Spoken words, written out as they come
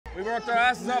We worked our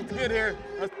asses off to get here.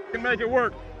 Let's make it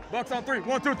work. Bucs on 3.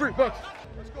 1, 2, 3, Bucs.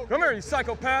 Come here, you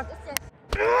psychopath.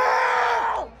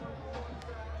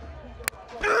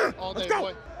 All day, Let's go.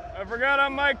 boy. I forgot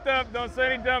I'm mic'd up. Don't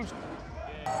say any dumb shit.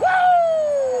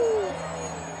 Woo!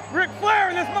 Ric Flair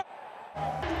in this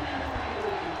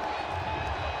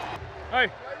Hey,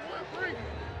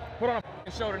 put on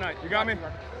a show tonight. You got me?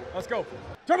 Let's go.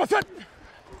 Turbo set!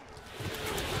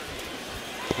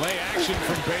 Play action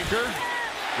from Baker.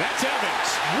 That's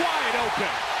Evans, wide open,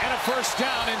 and a first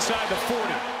down inside the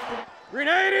 40. Green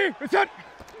 80, it's it!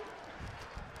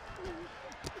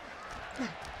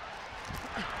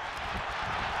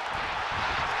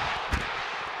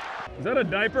 Is that a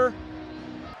diaper?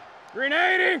 Green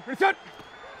 80, it's it!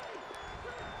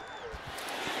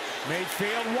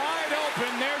 Mayfield wide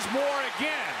open, there's more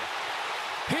again.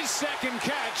 His second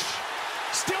catch,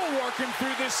 still working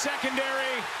through this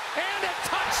secondary, and a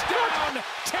touchdown,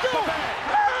 Tampa Bay.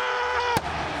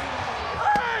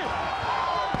 Hey!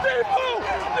 People!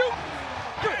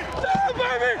 Yeah,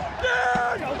 baby!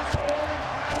 Yeah!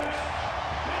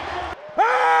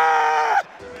 Ah!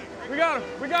 We got him,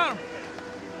 we got him.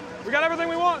 We got everything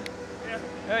we want. Yeah.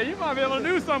 Hey, you might be able to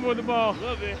do something with the ball. A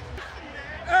little bit.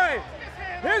 Hey!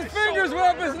 His fingers were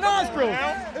up his nostrils.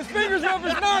 His fingers were up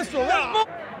his nostrils.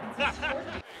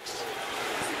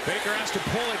 Baker has to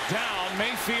pull it down.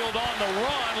 Mayfield on the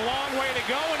run. Long way to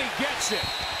go, and he gets it.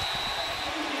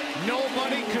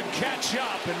 Nobody could catch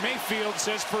up, and Mayfield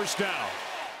says first down.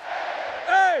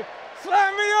 Hey,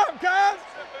 slime me up, guys.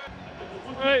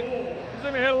 Hey, you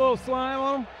see me hit a little slime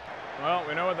on them? Well,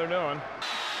 we know what they're doing.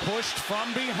 Pushed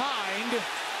from behind,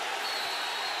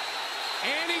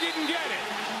 and he didn't get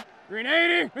it. Green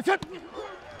 80, it's it.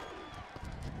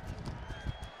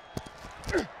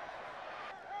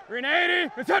 Green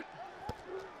 80, it's it.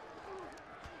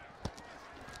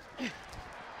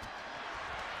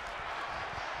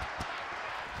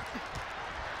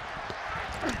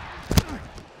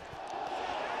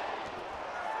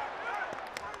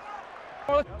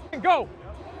 Let's go.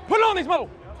 Put it on these mo.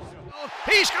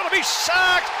 He's going to be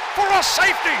sacked for a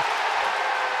safety.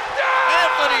 Yeah!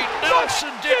 Anthony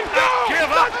Nelson did not give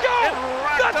up and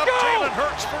racked up go! Jalen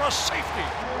Hurts for a safety.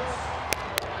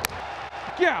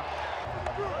 Yeah.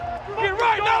 Get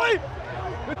right, Nelly.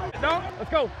 No,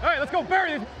 let's go. All right, let's go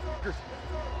bury these.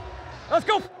 Let's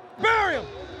go bury them.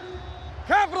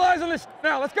 Capitalize on this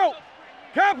now. Let's go.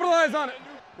 Capitalize on it.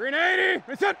 Green 80.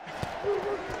 It's it.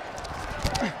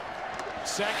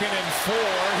 Second and 4.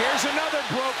 Here's another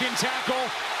broken tackle.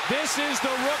 This is the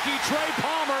rookie Trey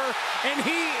Palmer, and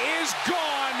he is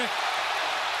gone.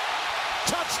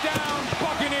 Touchdown,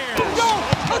 Buccaneers. Let's go.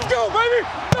 Let's go, baby.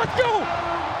 Let's go.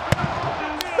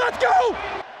 Let's go.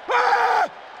 Ah!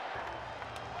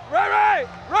 Right.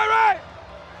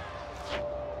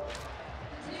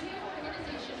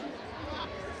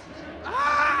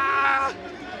 Ah!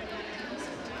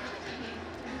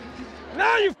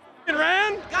 Now you f***ing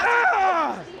ran.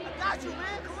 Ah! I got you,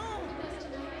 man. Come on.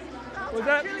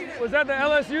 Was that the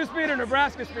LSU speed or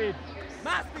Nebraska speed?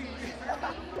 My speed.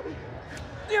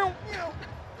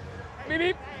 Beep,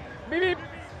 beep. Beep, beep.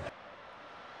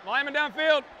 Lineman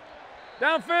downfield.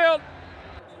 Downfield.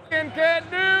 Can't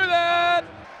do that.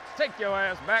 Take your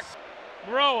ass back.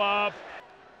 Grow up.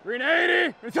 Green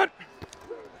 80. It's it.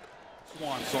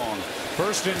 Swan song.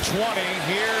 First and 20.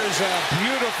 Here's a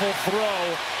beautiful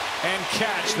throw and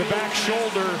catch. The back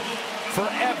shoulder for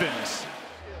Evans.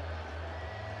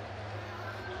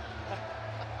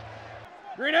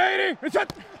 Green 80. It's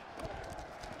it.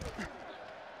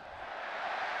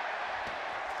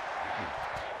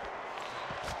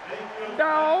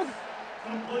 Dog.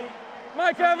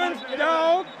 Mike Evans.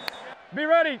 Dog. Be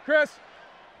ready, Chris.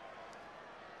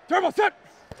 Turbo set.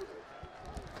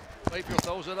 Mayfield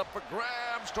throws it up for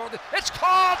grabs. It's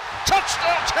caught!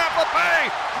 Touchdown, Tampa Bay!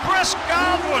 Chris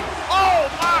Godwin! Oh,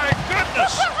 my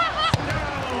goodness!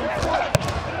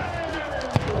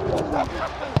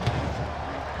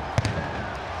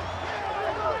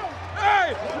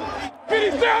 Hey!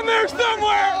 He's down there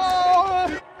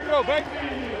somewhere! Go, bacon.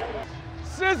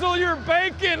 Sizzle your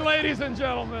bacon, ladies and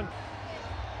gentlemen.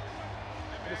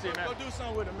 Good to see you, man. Go do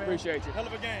something with him, man. Appreciate you. Hell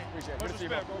of a game. Appreciate it. Much Good to see you,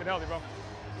 bro. respect, bro. Good healthy, bro.